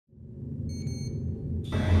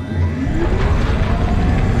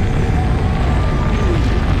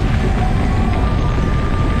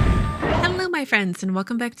friends, and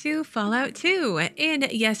welcome back to Fallout 2. In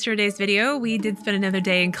yesterday's video, we did spend another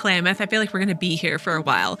day in Klamath. I feel like we're going to be here for a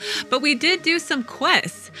while, but we did do some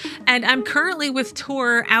quests, and I'm currently with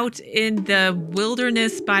Torr out in the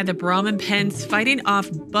wilderness by the Brahmin pens fighting off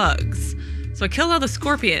bugs. So I killed all the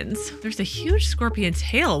scorpions. There's a huge scorpion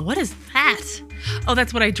tail. What is that? Oh,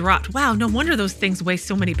 that's what I dropped. Wow, no wonder those things weigh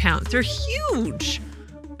so many pounds. They're huge.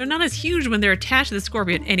 They're not as huge when they're attached to the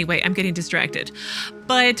scorpion. Anyway, I'm getting distracted.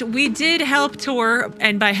 But we did help Torr,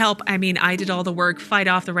 and by help, I mean I did all the work, fight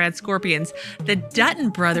off the rad scorpions. The Dunton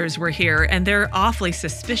brothers were here, and they're awfully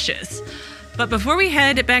suspicious. But before we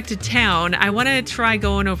head back to town, I want to try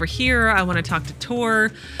going over here. I want to talk to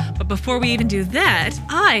Torr. But before we even do that,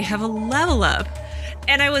 I have a level up.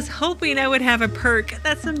 And I was hoping I would have a perk.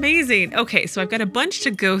 That's amazing. Okay, so I've got a bunch to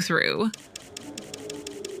go through.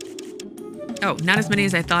 Oh, not as many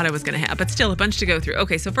as I thought I was going to have, but still a bunch to go through.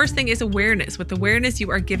 Okay, so first thing is awareness. With awareness,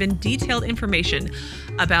 you are given detailed information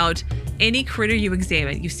about any critter you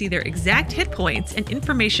examine. You see their exact hit points and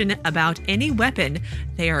information about any weapon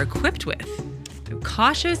they are equipped with.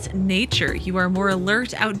 Cautious nature. You are more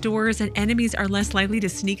alert outdoors and enemies are less likely to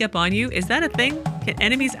sneak up on you. Is that a thing? Can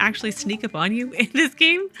enemies actually sneak up on you in this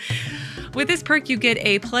game? With this perk, you get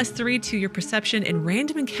a +3 to your perception in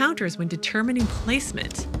random encounters when determining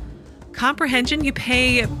placement. Comprehension, you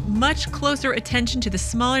pay much closer attention to the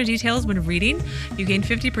smaller details when reading. You gain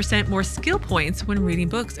 50% more skill points when reading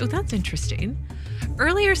books. Oh, that's interesting.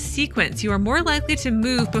 Earlier sequence, you are more likely to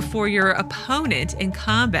move before your opponent in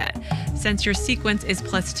combat, since your sequence is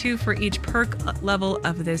 +2 for each perk level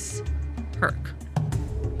of this perk.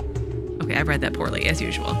 Okay, I read that poorly, as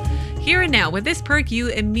usual. Here and now, with this perk, you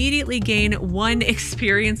immediately gain 1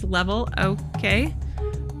 experience level. Okay.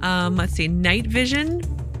 Let's see, night vision.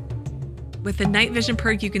 With the night vision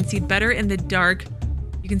perk, you can see better in the dark.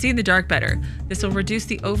 You can see in the dark better. This will reduce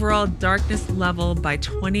the overall darkness level by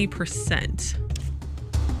 20%.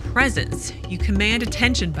 Presence. You command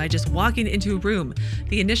attention by just walking into a room.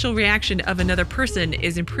 The initial reaction of another person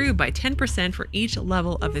is improved by 10% for each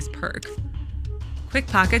level of this perk. Quick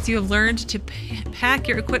pockets. You have learned to pack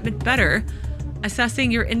your equipment better. Assessing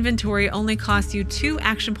your inventory only costs you 2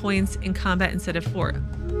 action points in combat instead of 4.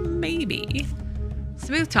 Maybe.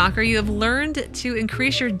 Smooth talker, you have learned to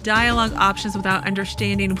increase your dialogue options without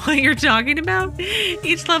understanding what you're talking about.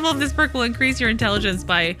 Each level of this perk will increase your intelligence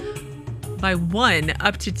by 1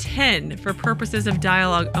 up to 10 for purposes of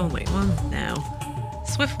dialogue only. Well, no.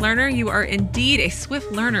 Swift learner, you are indeed a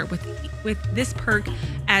swift learner with this perk,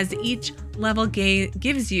 as each level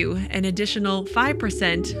gives you an additional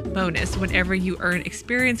 5% bonus whenever you earn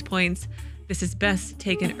experience points. This is best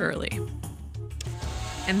taken early.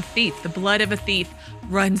 And thief, the blood of a thief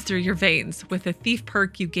runs through your veins. With a thief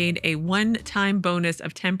perk, you gain a one-time bonus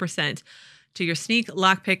of 10% to your sneak,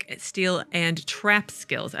 lockpick, steal, and trap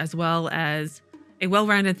skills, as well as a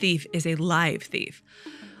well-rounded thief is a live thief.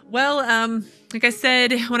 Well, like I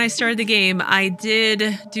said when I started the game, I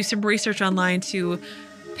did do some research online to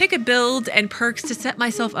pick a build and perks to set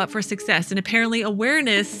myself up for success, and apparently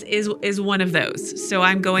awareness is one of those. So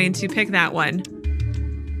I'm going to pick that one.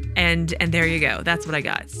 And there you go. That's what I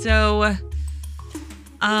got. So,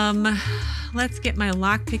 let's get my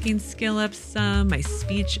lockpicking skill up some, my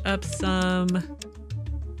speech up some,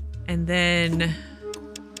 and then,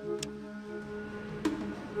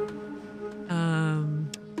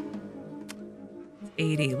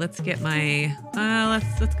 80. Let's get my,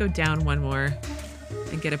 let's go down 1 more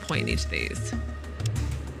and get a point in each of these.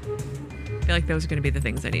 I feel like those are going to be the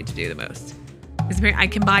things I need to do the most. I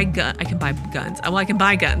can buy guns. Well, I can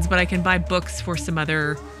buy guns, but I can buy books for some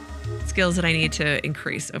other skills that I need to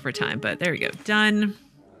increase over time. But there we go. Done.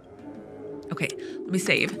 Okay, let me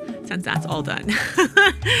save since that's all done.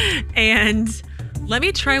 And let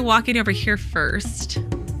me try walking over here first,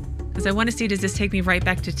 because I want to see, does this take me right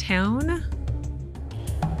back to town?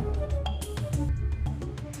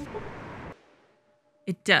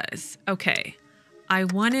 It does. Okay. I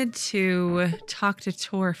wanted to talk to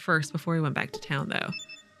Torr first before we went back to town, though.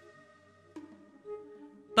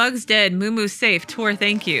 Bug's dead. Moo-Moo's safe. Torr,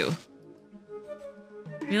 thank you.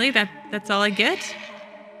 Really? That's all I get?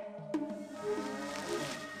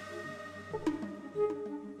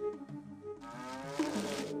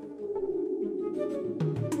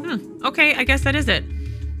 Okay, I guess that is it.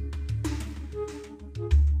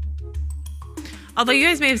 Although you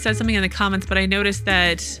guys may have said something in the comments, but I noticed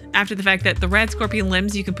that after the fact that the rad scorpion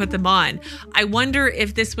limbs, you can put them on. I wonder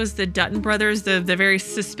if this was the Dunton brothers, the very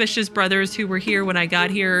suspicious brothers who were here when I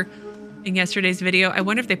got here in yesterday's video. I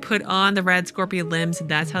wonder if they put on the rad scorpion limbs and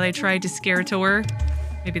that's how they tried to scare Torr.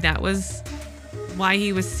 Maybe that was why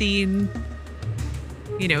he was seen,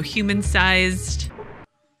 you know, human-sized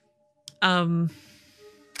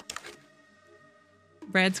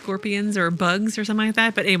rad scorpions or bugs or something like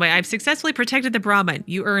that. But anyway, I've successfully protected the Brahmin.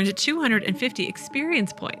 You earned 250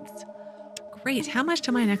 experience points. Great. How much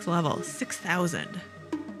to my next level? 6,000.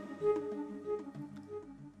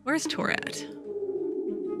 Where's Torr at?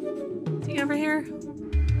 Is he over here?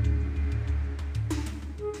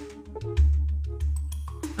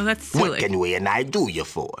 Oh, that's Sulik. What can we and I do you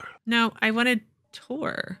for? No, I wanted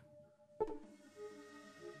Torr.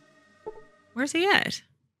 Where's he at?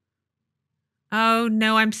 Oh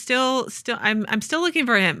no, I'm still looking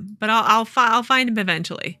for him, but I'll find him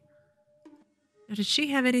eventually. Now, did she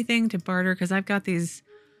have anything to barter? Because I've got these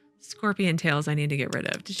scorpion tails I need to get rid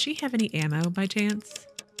of. Did she have any ammo by chance?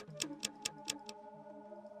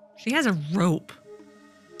 She has a rope.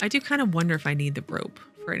 I do kind of wonder if I need the rope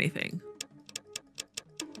for anything.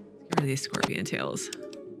 Get rid of these scorpion tails.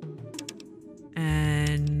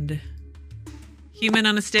 And human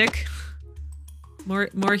on a stick.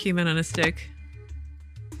 More human on a stick.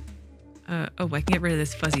 Oh, I can get rid of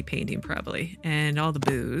this fuzzy painting probably. And all the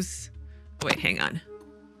booze. Oh, wait, hang on.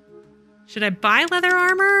 Should I buy leather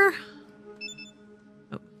armor?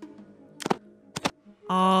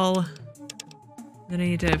 Oh. Then I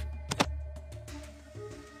need to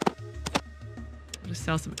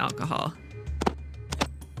sell some alcohol.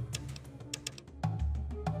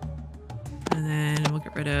 And then we'll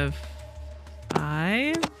get rid of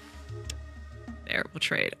 5. There, we'll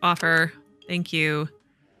trade. Offer. Thank you.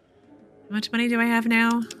 How much money do I have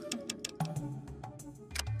now?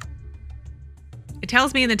 It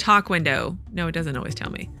tells me in the talk window. No, it doesn't always tell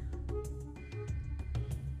me.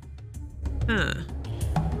 Huh.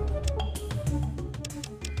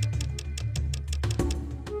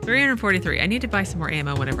 343. I need to buy some more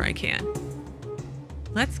ammo whenever I can.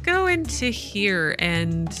 Let's go into here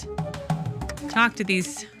and talk to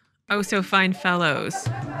these oh so fine fellows.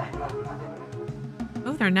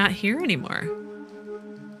 Oh, they're not here anymore.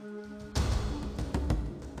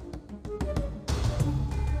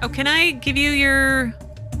 Oh, can I give you your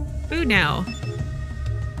food now?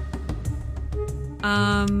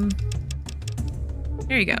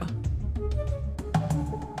 There you go.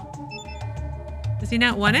 Does he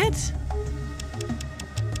not want it?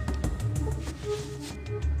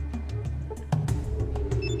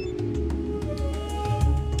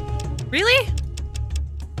 Really?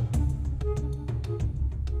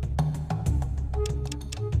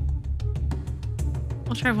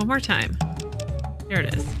 I'll try one more time. There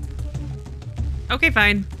it is. Okay,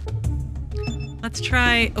 fine. Let's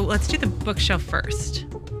try... Oh, let's do the bookshelf first.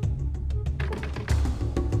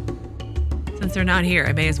 Since they're not here,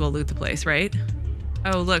 I may as well loot the place, right?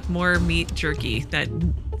 Oh, look, more meat jerky. That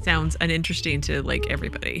sounds uninteresting to, like,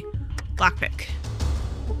 everybody. Lockpick.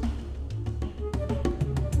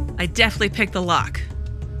 I definitely picked the lock.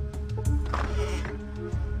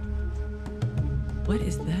 What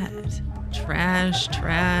is that? Trash,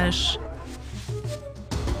 trash.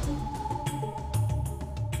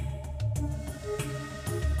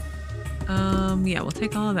 Yeah, we'll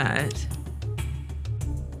take all of that.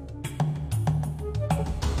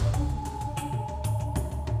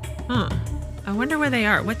 Huh. I wonder where they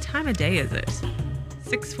are. What time of day is it?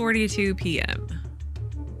 6:42 p.m.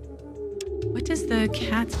 What does the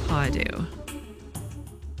cat's paw do?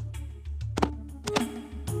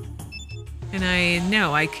 And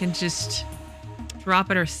I can just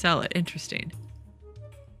drop it or sell it. Interesting.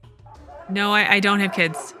 No, I don't have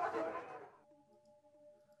kids.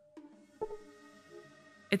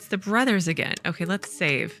 It's the brothers again. Okay, let's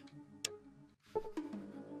save.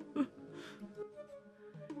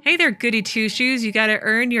 Hey there, goody two-shoes. You gotta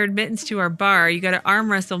earn your admittance to our bar. You gotta arm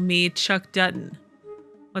wrestle me, Chuck Dunton.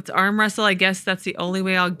 Let's arm wrestle. I guess that's the only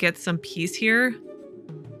way I'll get some peace here.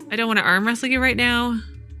 I don't want to arm wrestle you right now.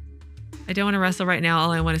 I don't want to wrestle right now.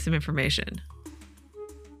 All I want is some information.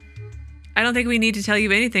 I don't think we need to tell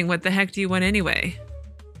you anything. What the heck do you want anyway?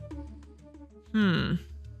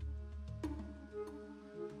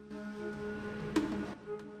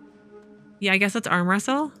 Yeah, I guess let's arm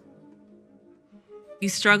wrestle. You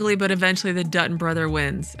struggle, but eventually the Dunton brother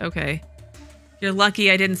wins. Okay. You're lucky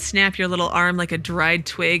I didn't snap your little arm like a dried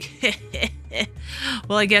twig.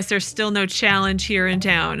 Well, I guess there's still no challenge here in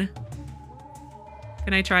town.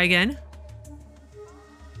 Can I try again?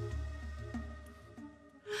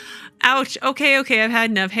 Ouch. Okay, okay. I've had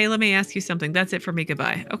enough. Hey, let me ask you something. That's it for me.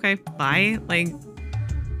 Goodbye. Okay, bye. Like,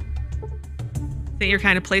 think you're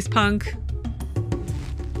kind of place punk?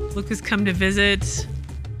 Look who's come to visit.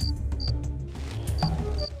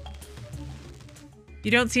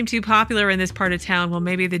 You don't seem too popular in this part of town. Well,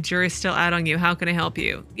 maybe the jury's still out on you. How can I help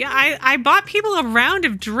you? Yeah, I bought people a round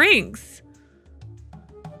of drinks.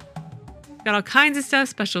 Got all kinds of stuff,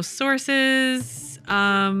 special sources.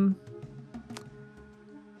 I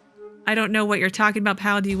don't know what you're talking about,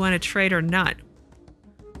 pal. Do you want to trade or not?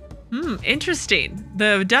 Interesting.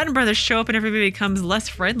 The Dunton brothers show up and everybody becomes less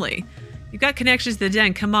friendly. You've got connections to the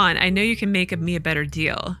den. Come on. I know you can make me a better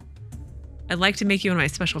deal. I'd like to make you one of my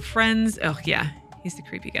special friends. Oh, yeah. He's the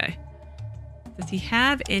creepy guy. Does he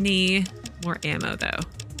have any more ammo, though?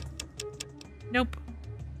 Nope.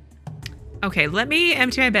 Okay, let me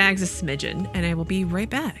empty my bags a smidgen, and I will be right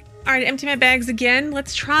back. All right, empty my bags again.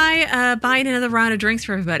 Let's try buying another round of drinks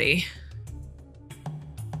for everybody.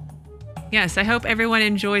 Yes, I hope everyone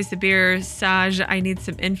enjoys the beer. Saj, I need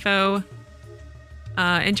some info.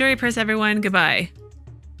 Enjoy your purse, everyone. Goodbye.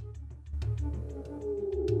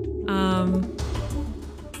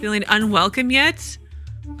 Feeling unwelcome yet?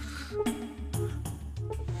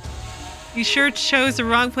 You sure chose the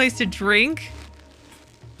wrong place to drink?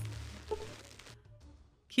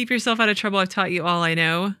 Keep yourself out of trouble. I've taught you all I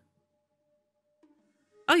know.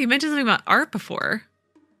 Oh, you mentioned something about art before.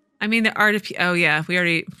 I mean, the art of... Oh, yeah. We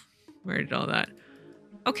already did all that.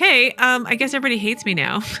 Okay. I guess everybody hates me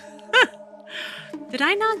now. Did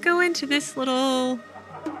I not go into this little...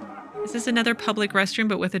 Is this another public restroom,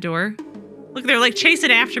 but with a door? Look, they're like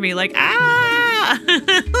chasing after me, like, ah!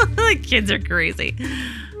 The kids are crazy.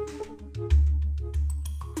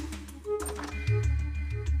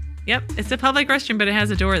 Yep, it's a public restroom, but it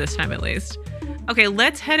has a door this time at least. Okay,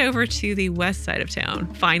 let's head over to the west side of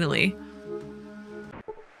town, finally.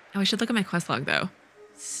 Oh, I should look at my quest log, though.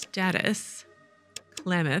 Status.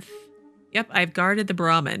 Klamath. Yep, I've guarded the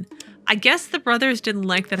Brahmin. I guess the brothers didn't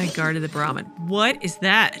like that I guarded the Brahmin. What is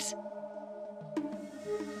that?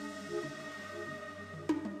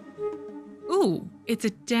 Ooh, it's a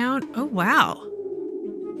down... Oh, wow.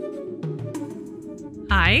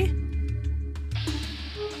 Hi.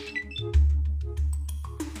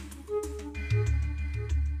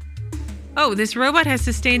 Oh, this robot has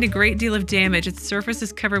sustained a great deal of damage. Its surface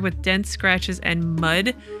is covered with dense scratches and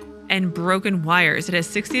mud and broken wires. It has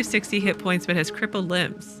 60 of 60 hit points, but has crippled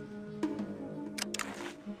limbs.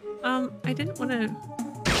 I didn't want to...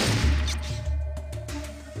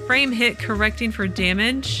 Frame hit correcting for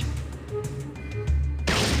damage.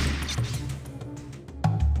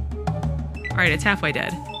 All right, it's halfway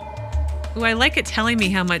dead. Ooh, I like it telling me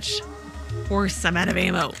how much force I'm out of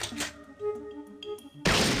ammo.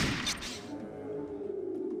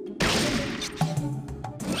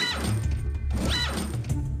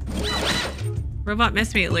 Robot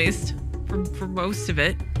missed me at least, for most of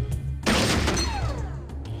it.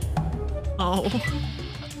 Oh,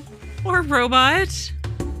 poor robot.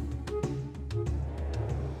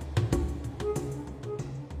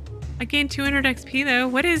 I gained 200 XP though.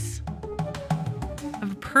 What is a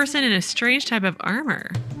person in a strange type of armor?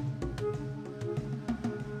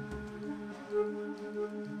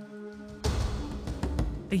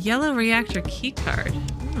 A yellow reactor keycard.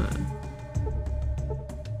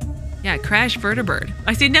 Yeah, crash vertibird.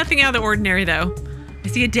 I see nothing out of the ordinary though. I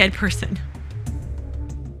see a dead person.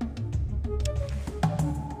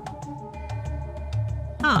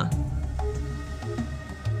 Huh.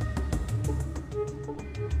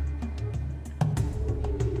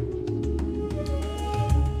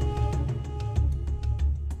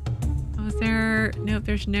 Oh, is there... Nope,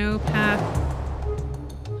 there's no path.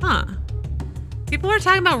 Huh. People are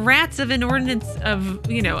talking about rats of inordinate of,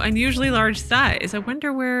 you know, unusually large size. I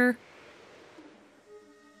wonder where...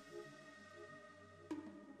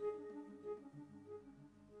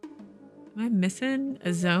 Am I missing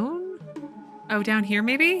a zone? Oh, down here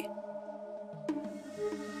maybe?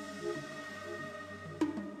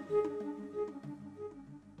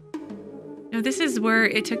 No, this is where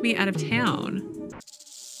it took me out of town.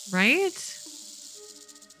 Right?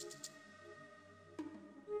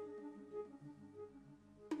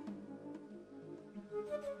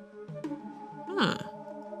 Huh.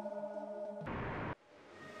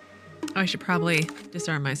 Oh, I should probably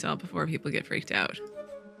disarm myself before people get freaked out.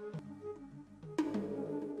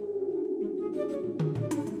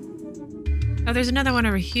 Oh, there's another one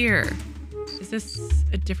over here. Is this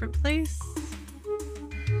a different place?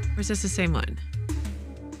 Or is this the same one?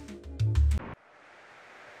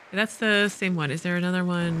 That's the same one. Is there another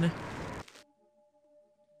one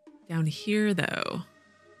down here, though?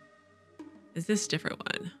 Is this a different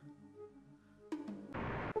one?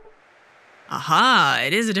 Aha!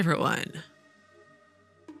 It is a different one.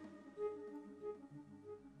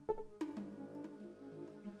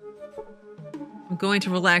 I'm going to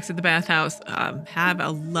relax at the bathhouse. Have a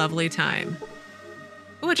lovely time.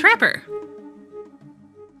 Oh, a trapper.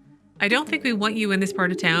 I don't think we want you in this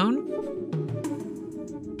part of town.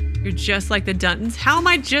 You're just like the Duntons. How am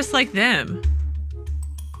I just like them?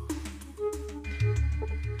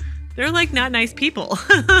 They're like not nice people.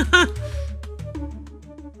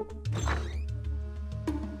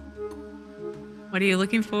 What are you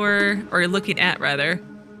looking for? Or you're looking at, rather.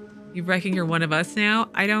 You reckon you're one of us now?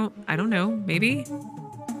 I don't know. Maybe?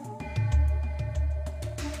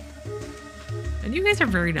 And you guys are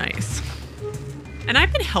very nice. And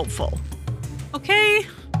I've been helpful. Okay?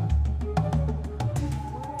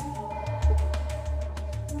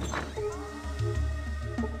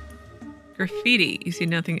 Graffiti. You see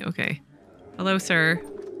nothing? Okay. Hello, sir.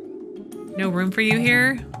 No room for you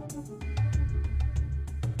here?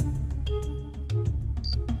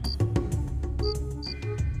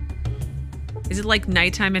 Is it like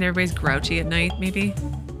nighttime and everybody's grouchy at night, maybe?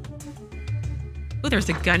 Oh, there's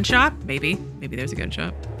a gun shop? Maybe. Maybe there's a gun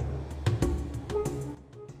shop.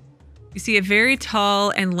 You see a very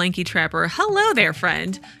tall and lanky trapper. Hello there,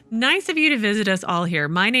 friend. Nice of you to visit us all here.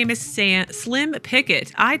 My name is Slim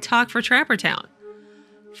Pickett. I talk for Trapper Town.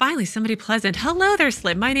 Finally, somebody pleasant. Hello there,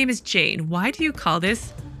 Slim. My name is Jane. Why do you call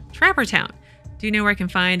this Trapper Town? Do you know where I can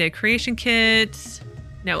find a creation kit?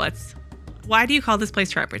 No, why do you call this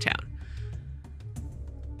place Trapper Town?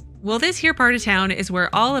 Well, this here part of town is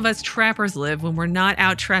where all of us trappers live when we're not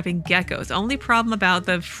out trapping geckos. Only problem about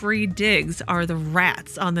the free digs are the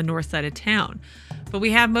rats on the north side of town. But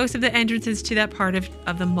we have most of the entrances to that part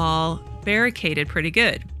of the mall barricaded pretty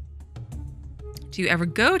good. Do you ever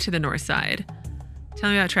go to the north side?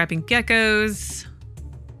 Tell me about trapping geckos.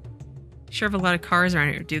 Sure have a lot of cars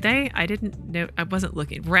around here. Do they? I didn't know. I wasn't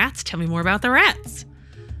looking. Rats? Tell me more about the rats.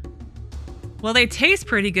 Well, they taste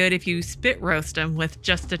pretty good if you spit roast them with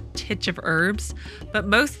just a titch of herbs, but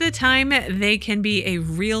most of the time they can be a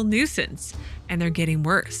real nuisance, and they're getting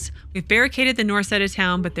worse. We've barricaded the north side of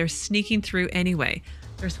town, but they're sneaking through anyway.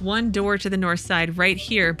 There's one door to the north side right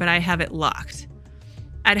here, but I have it locked.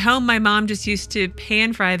 At home, my mom just used to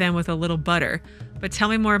pan fry them with a little butter, but tell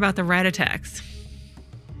me more about the rat attacks.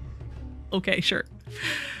 Okay, sure.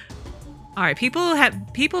 All right,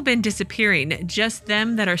 people been disappearing, just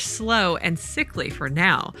them that are slow and sickly for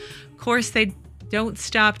now. Of course, they don't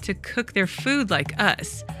stop to cook their food like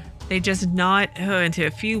us. They just gnaw into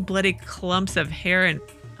a few bloody clumps of hair and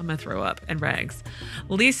I'm gonna throw up and rags.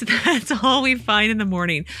 At least that's all we find in the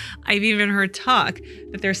morning. I've even heard talk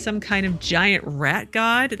that there's some kind of giant rat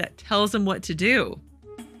god that tells them what to do.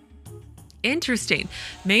 Interesting.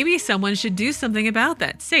 Maybe someone should do something about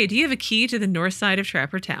that. Say, do you have a key to the north side of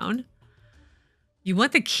Trapper Town? You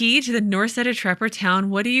want the key to the north side of Trapper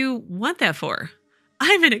Town? What do you want that for?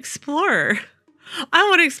 I'm an explorer. I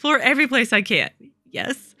want to explore every place I can.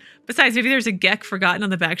 Yes. Besides, maybe there's a Gecko forgotten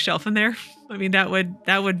on the back shelf in there. I mean, that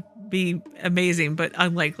would be amazing, but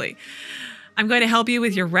unlikely. I'm going to help you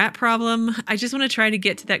with your rat problem. I just want to try to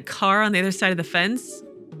get to that car on the other side of the fence.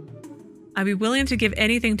 I'd be willing to give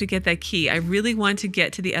anything to get that key. I really want to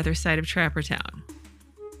get to the other side of Trapper Town.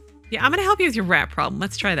 Yeah, I'm going to help you with your rat problem.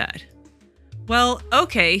 Let's try that. Well,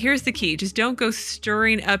 okay, here's the key. Just don't go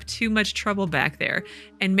stirring up too much trouble back there,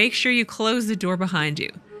 and make sure you close the door behind you.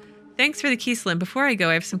 Thanks for the key, Slim. Before I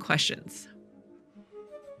go, I have some questions.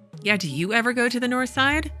 Yeah, do you ever go to the north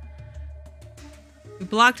side? We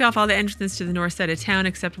blocked off all the entrances to the north side of town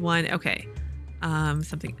except one. Okay.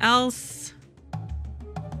 Something else.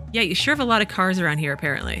 Yeah, you sure have a lot of cars around here,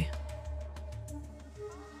 apparently.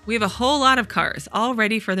 We have a whole lot of cars, all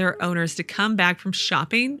ready for their owners to come back from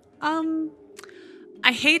shopping.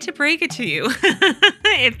 I hate to break it to you.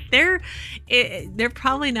 If they're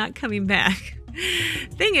probably not coming back.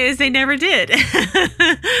 Thing is, they never did.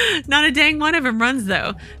 Not a dang one of them runs,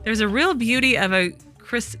 though. There's a real beauty of a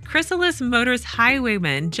Chrysalis Motors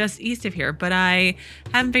highwayman just east of here, but I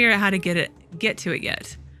haven't figured out how to get to it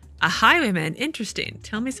yet. A highwayman? Interesting.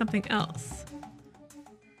 Tell me something else.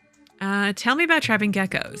 Tell me about trapping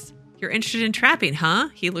geckos. You're interested in trapping, huh?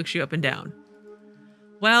 He looks you up and down.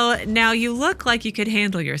 Well, now you look like you could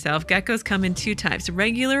handle yourself. Geckos come in two types,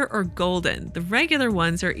 regular or golden. The regular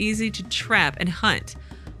ones are easy to trap and hunt,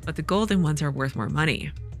 but the golden ones are worth more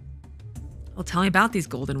money. Well, tell me about these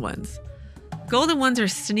golden ones. Golden ones are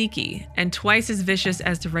sneaky and twice as vicious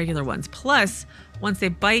as the regular ones. Plus, once they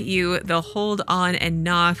bite you, they'll hold on and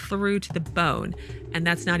gnaw through to the bone. And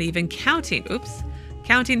that's not even counting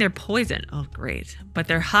their poison. Oh, great. But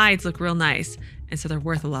their hides look real nice, and so they're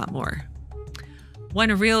worth a lot more. One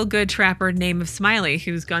real good trapper named Smiley,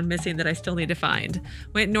 who's gone missing that I still need to find,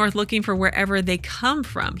 went north looking for wherever they come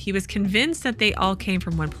from. He was convinced that they all came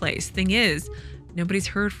from one place. Thing is, nobody's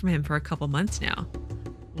heard from him for a couple months now.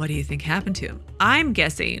 What do you think happened to him? I'm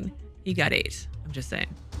guessing he got ate. I'm just saying.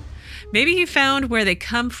 Maybe he found where they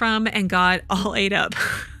come from and got all ate up.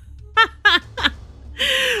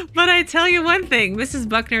 But I tell you one thing, Mrs.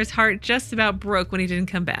 Buckner's heart just about broke when he didn't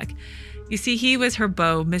come back. You see, he was her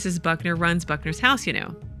beau. Mrs. Buckner runs Buckner's house, you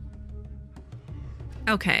know.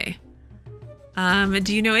 Okay.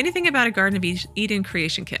 Do you know anything about a Garden of Eden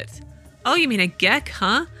creation kit? Oh, you mean a Gecko,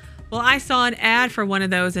 huh? Well, I saw an ad for one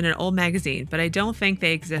of those in an old magazine, but I don't think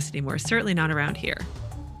they exist anymore. Certainly not around here.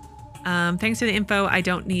 Thanks for the info. I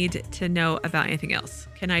don't need to know about anything else.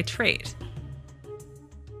 Can I trade?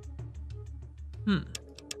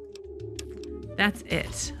 That's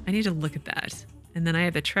it. I need to look at that. And then I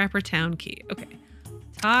have the Trapper Town key. Okay.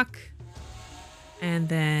 Talk. And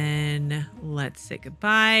then let's say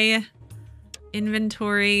goodbye.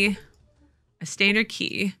 Inventory. A standard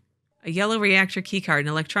key. A yellow reactor key card.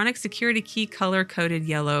 An electronic security key, color coded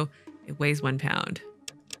yellow. It weighs 1 pound.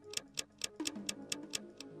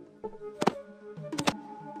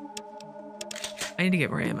 I need to get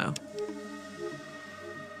more ammo.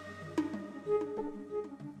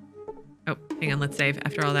 Oh, hang on. Let's save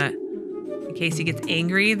after all that. In case he gets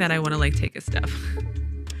angry that I want to like take his stuff.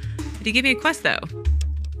 Did he give me a quest though?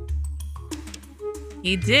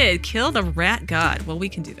 He did. Kill the rat god. Well, we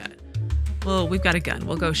can do that. Well, we've got a gun.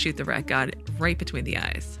 We'll go shoot the rat god right between the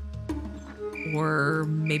eyes. Or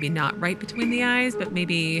maybe not right between the eyes, but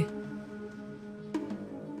maybe...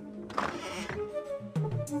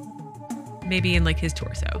 maybe in like his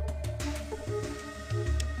torso.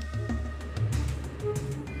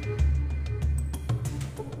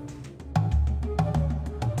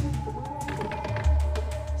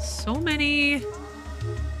 So many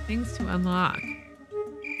things to unlock.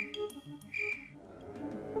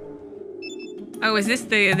 Oh, is this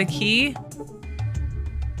the key?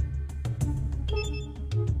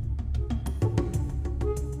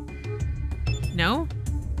 No?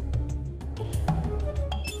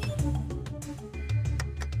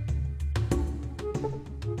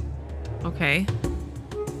 Okay.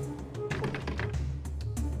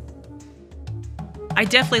 I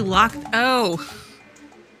definitely locked... oh.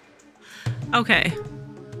 Okay.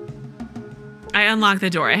 I unlocked the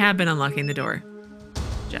door. I have been unlocking the door.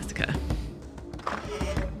 Jesika.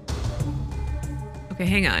 Okay,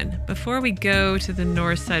 hang on. Before we go to the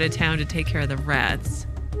north side of town to take care of the rats.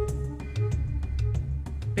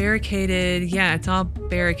 Barricaded. Yeah, it's all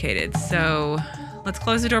barricaded. So let's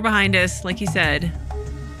close the door behind us, like you said.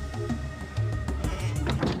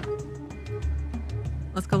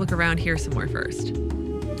 Let's go look around here some more first.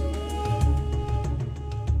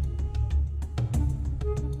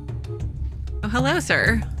 Oh, hello,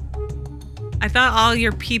 sir. I thought all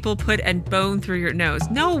your people put a bone through your nose.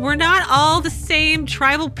 No, we're not all the same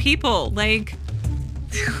tribal people. Like,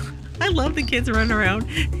 I love the kids running around.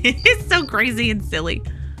 It's so crazy and silly.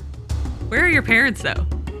 Where are your parents, though?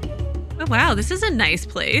 Oh, wow, this is a nice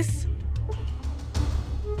place.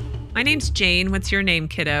 My name's Jane. What's your name,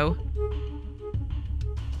 kiddo?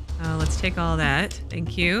 Let's take all that.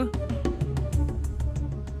 Thank you.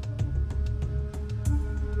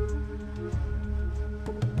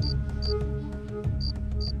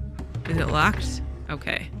 Is it locked?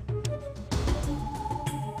 Okay.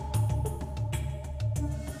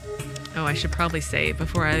 Oh, I should probably save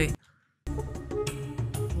before I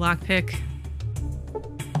lockpick.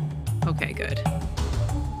 Okay, good.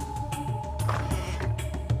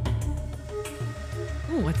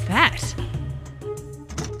 Ooh, what's that?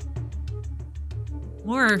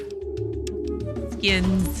 More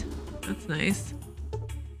skins. That's nice.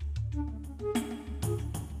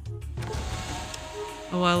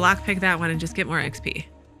 Oh, well, lockpick that one and just get more XP.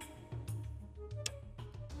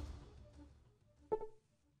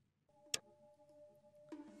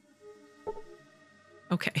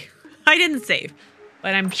 Okay. I didn't save,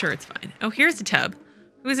 but I'm sure it's fine. Oh, here's the tub.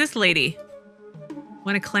 Who is this lady?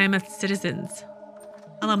 One of Klamath's citizens.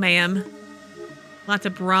 Hello, ma'am. Lots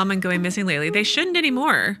of Brahmin going missing lately. They shouldn't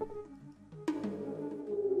anymore.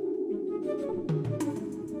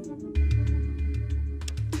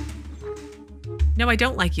 No, I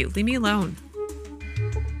don't like you. Leave me alone.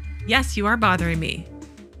 Yes, you are bothering me.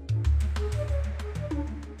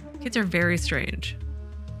 Kids are very strange.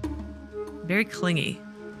 Very clingy.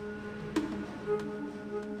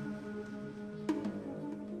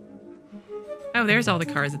 Oh, there's all the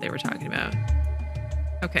cars that they were talking about.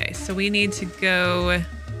 Okay, so we need to go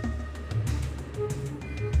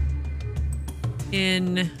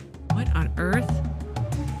in... what on earth?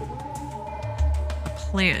 A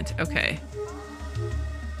plant. Okay.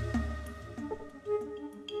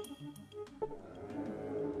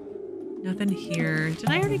 Nothing here. Did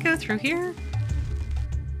I already go through here?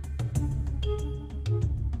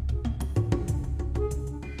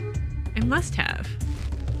 must have.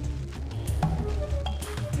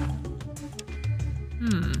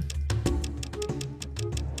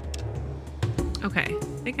 Okay,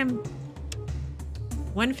 I think I'm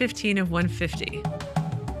 115 of 150.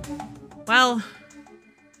 Well,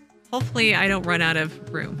 hopefully I don't run out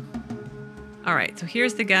of room. All right, so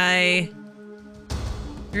here's the guy.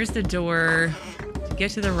 Here's the door to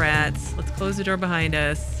get to the rats. Let's close the door behind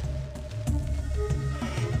us.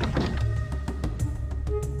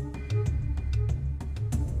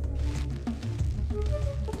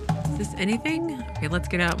 Is this anything? Okay, let's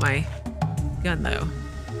get out my gun though.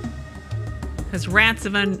 Because rats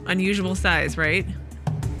of unusual size, right?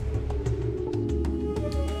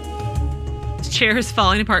 This chair is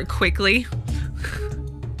falling apart quickly.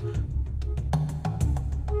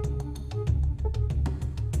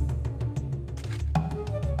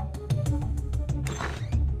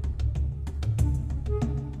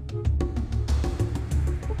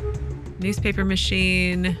 Newspaper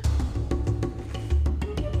machine.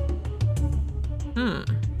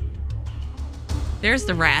 There's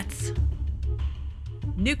the rats.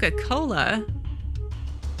 Nuka-Cola.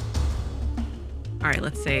 All right,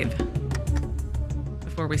 let's save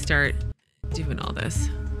before we start doing all this.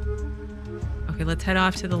 Okay, let's head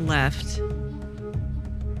off to the left.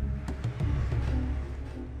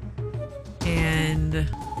 And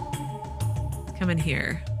let's come in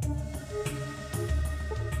here.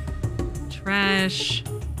 Trash.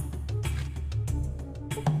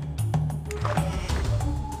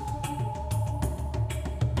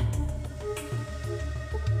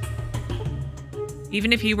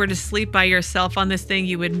 Even if you were to sleep by yourself on this thing,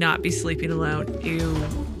 you would not be sleeping alone. Ew.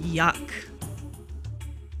 Yuck.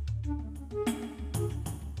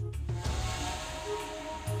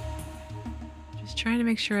 Just trying to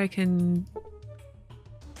make sure I can...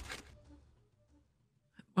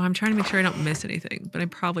 Well, I'm trying to make sure I don't miss anything, but I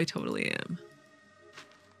probably totally am.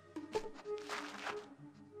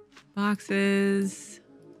 Boxes.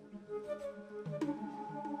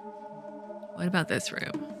 What about this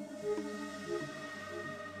room?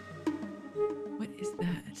 What is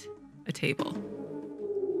that? A table.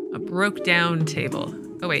 A broke down table.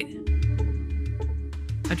 Oh, wait.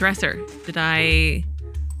 A dresser. Did I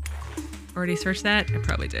already search that? I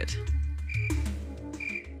probably did.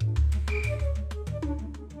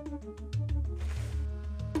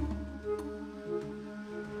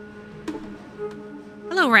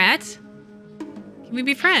 Hello, rat. Can we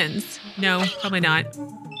be friends? No, probably not.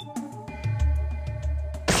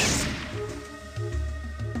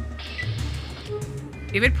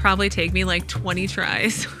 It would probably take me like 20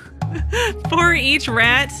 tries for each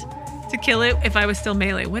rat to kill it if I was still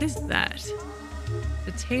melee. What is that?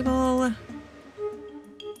 The table.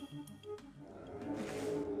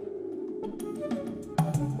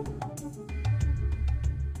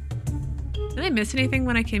 Did I miss anything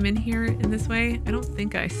when I came in here in this way? I don't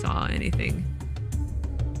think I saw anything.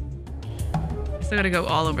 I still gotta go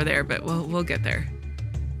all over there, but we'll get there.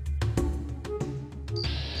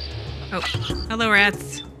 Oh, hello,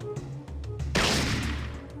 rats.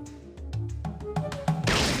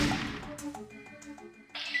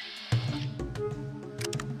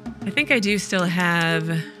 I think I do still have...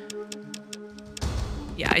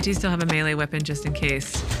 Yeah, I do still have a melee weapon just in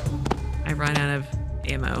case I run out of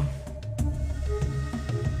ammo.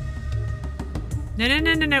 No, no,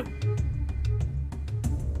 no, no, no.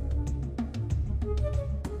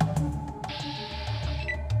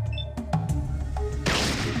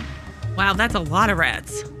 Wow, that's a lot of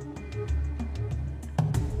rats.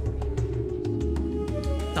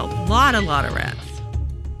 That's a lot of rats.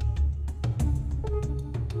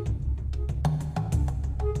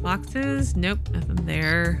 Boxes? Nope, nothing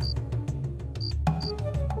there.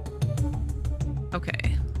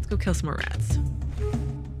 Okay, let's go kill some more rats.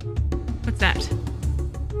 What's that?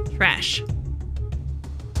 Trash.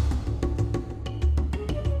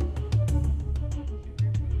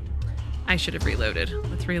 I should have reloaded.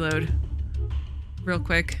 Let's reload real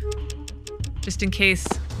quick. Just in case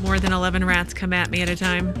more than 11 rats come at me at a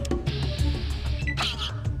time.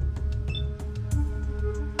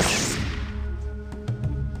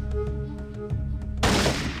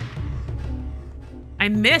 I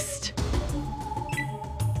missed.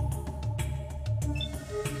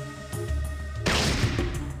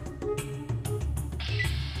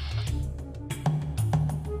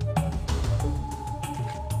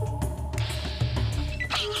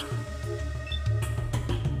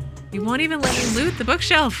 You won't even let me loot the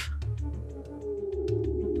bookshelf.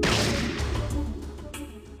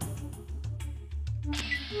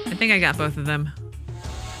 I think I got both of them.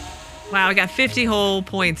 Wow, I got 50 whole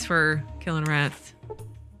points for killing rats.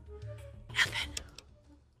 Nothing.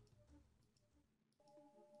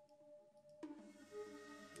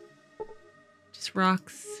 6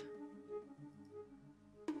 rocks.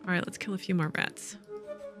 All right, let's kill a few more rats.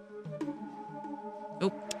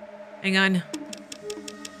 Oh, hang on.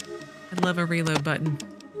 I'd love a reload button.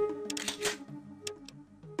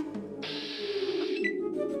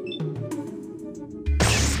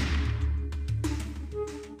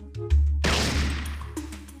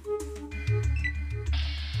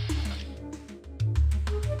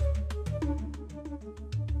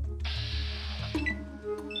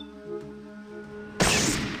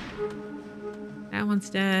 That one's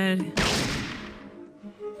dead.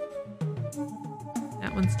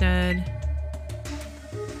 That one's dead.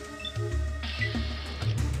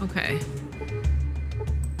 Okay.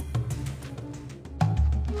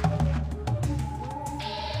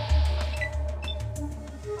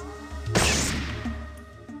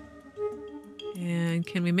 And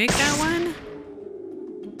can we make that one?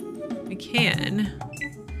 We can.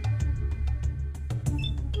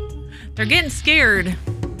 They're getting scared.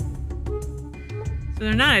 So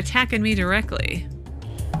they're not attacking me directly.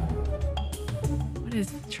 What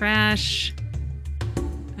is trash?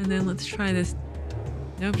 And then let's try this.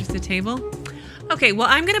 Nope, just a table. Okay, well,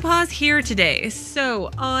 I'm going to pause here today. So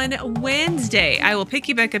on Wednesday, I will pick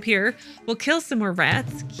you back up here. We'll kill some more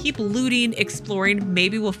rats, keep looting, exploring.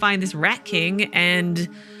 Maybe we'll find this Rat King and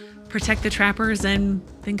protect the trappers and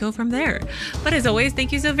then go from there. But as always,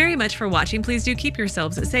 thank you so very much for watching. Please do keep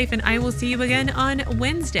yourselves safe, and I will see you again on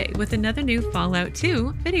Wednesday with another new Fallout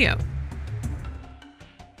 2 video.